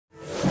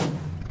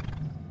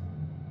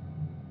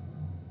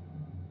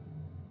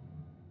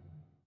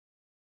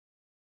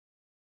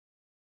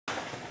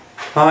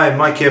Hi,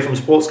 Mike here from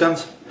Sports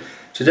Guns.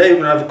 Today we're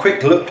going to have a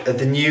quick look at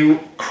the new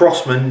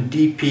Crosman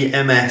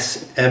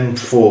DPMS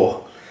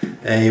M4,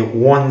 a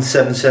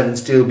 177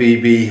 steel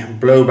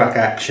BB blowback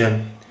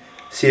action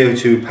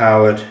CO2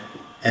 powered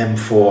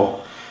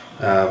M4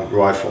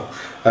 rifle.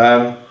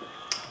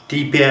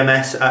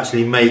 DPMS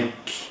actually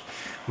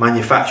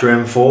manufacture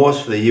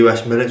M4s for the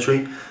US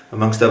military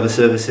amongst other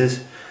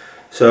services,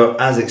 so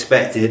as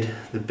expected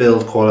the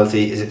build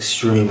quality is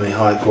extremely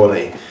high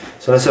quality.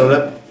 So let's have a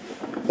look.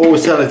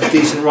 Always tell it's a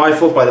decent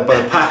rifle by the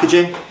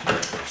packaging,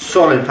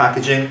 solid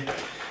packaging,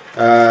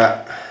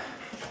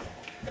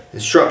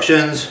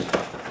 instructions,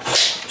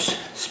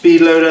 speed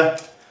loader,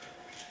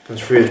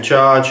 comes free of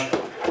charge,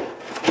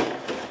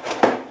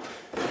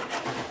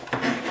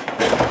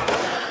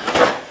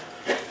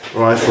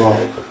 rifle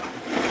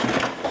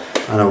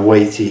and a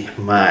weighty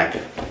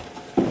mag.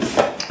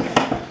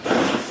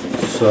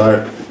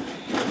 So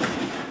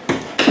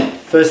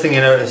first thing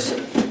you notice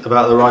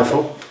about the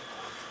rifle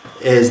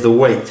is the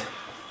weight.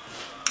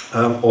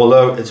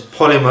 Although it's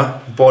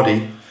polymer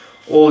body,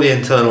 all the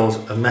internals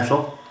are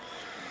metal.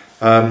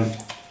 The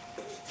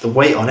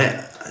weight on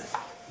it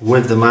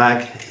with the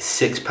mag is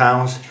 6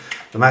 pounds.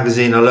 The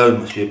magazine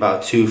alone must be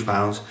about 2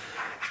 pounds.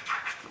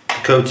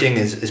 The coating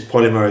is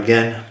polymer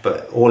again,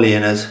 but all the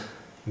inners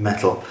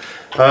metal.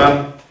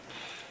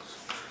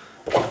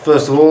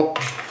 First of all,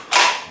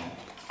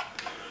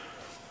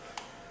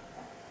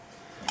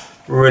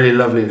 really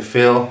lovely to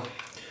feel.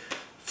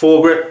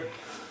 Foregrip,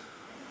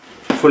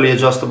 fully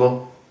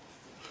adjustable.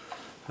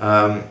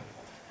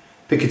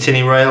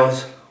 Picatinny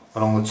rails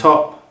along the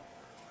top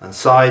and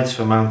sides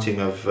for mounting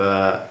of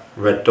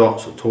red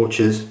dots or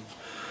torches.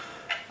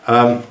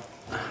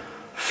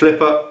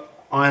 Flip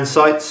up iron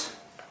sights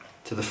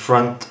to the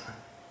front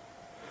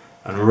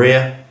and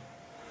rear.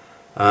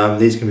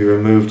 These can be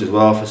removed as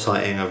well for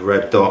sighting of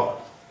red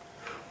dot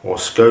or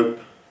scope.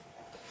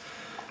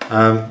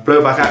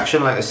 Blowback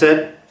action, like I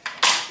said,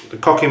 the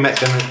cocking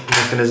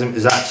mechanism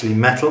is actually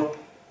metal,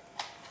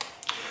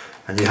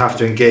 and you have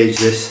to engage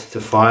this to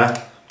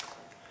fire.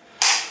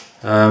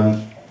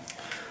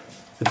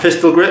 The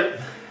pistol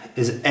grip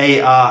is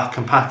AR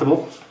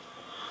compatible.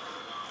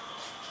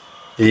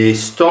 The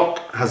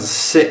stock has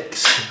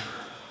 6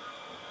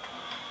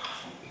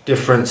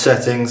 different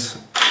settings,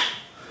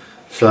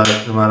 so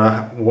no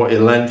matter what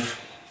your length,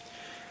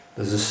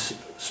 there's a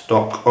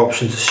stock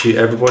option to suit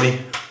everybody.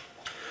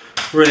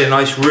 Really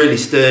nice, really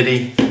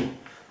sturdy,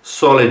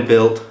 solid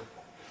build.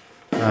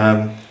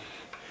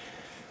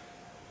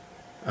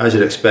 As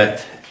you'd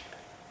expect,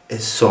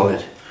 it's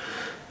solid.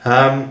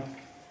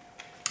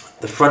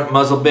 The front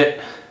muzzle bit,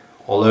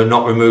 although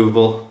not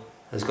removable,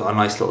 has got a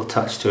nice little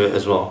touch to it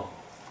as well.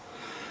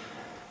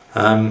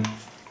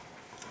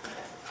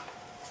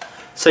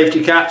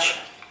 Safety catch,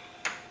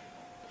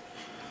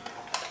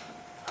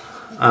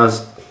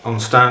 as on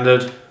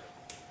standard,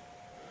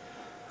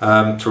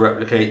 to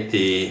replicate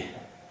the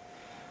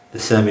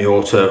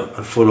semi-auto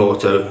and full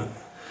auto.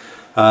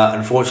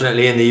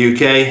 Unfortunately in the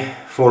UK,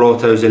 full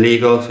auto is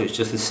illegal, so it's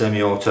just the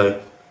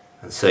semi-auto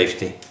and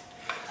safety.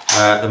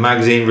 The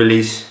magazine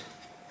release,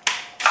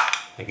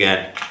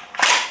 again,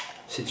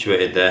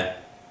 situated there.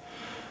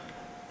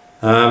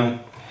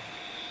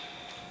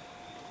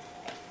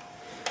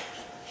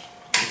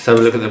 Let's have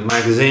a look at the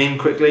magazine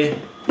quickly.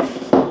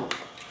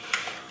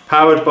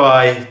 Powered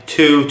by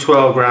 2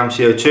 12-gram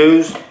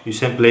CO2s. You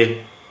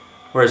simply,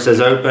 where it says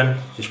open,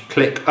 just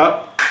click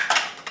up.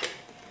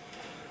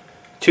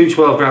 2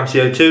 12-gram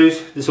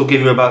CO2s. This will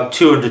give you about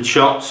 200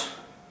 shots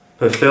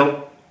per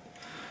fill.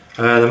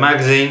 The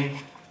magazine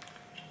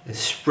is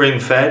spring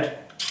fed.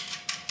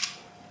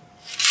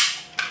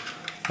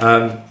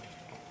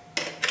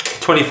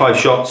 25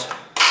 shots,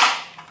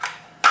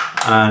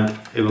 and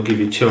it will give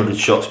you 200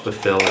 shots per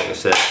fill, like I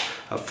said,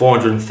 at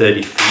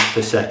 430 feet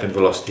per second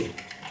velocity.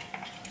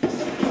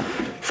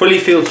 Fully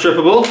field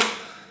strippable.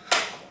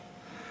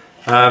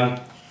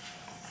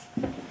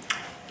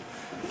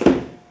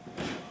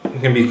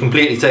 It can be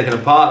completely taken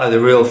apart like the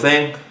real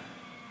thing.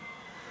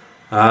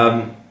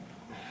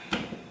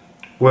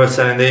 We're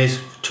selling these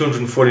for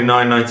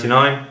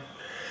 $249.99.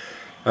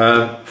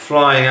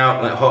 Flying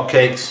out like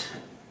hotcakes.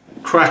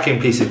 Cracking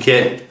piece of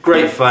kit,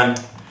 great fun,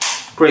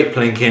 great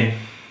plinking.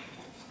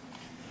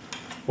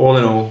 All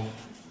in all,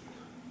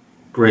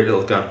 great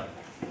little gun.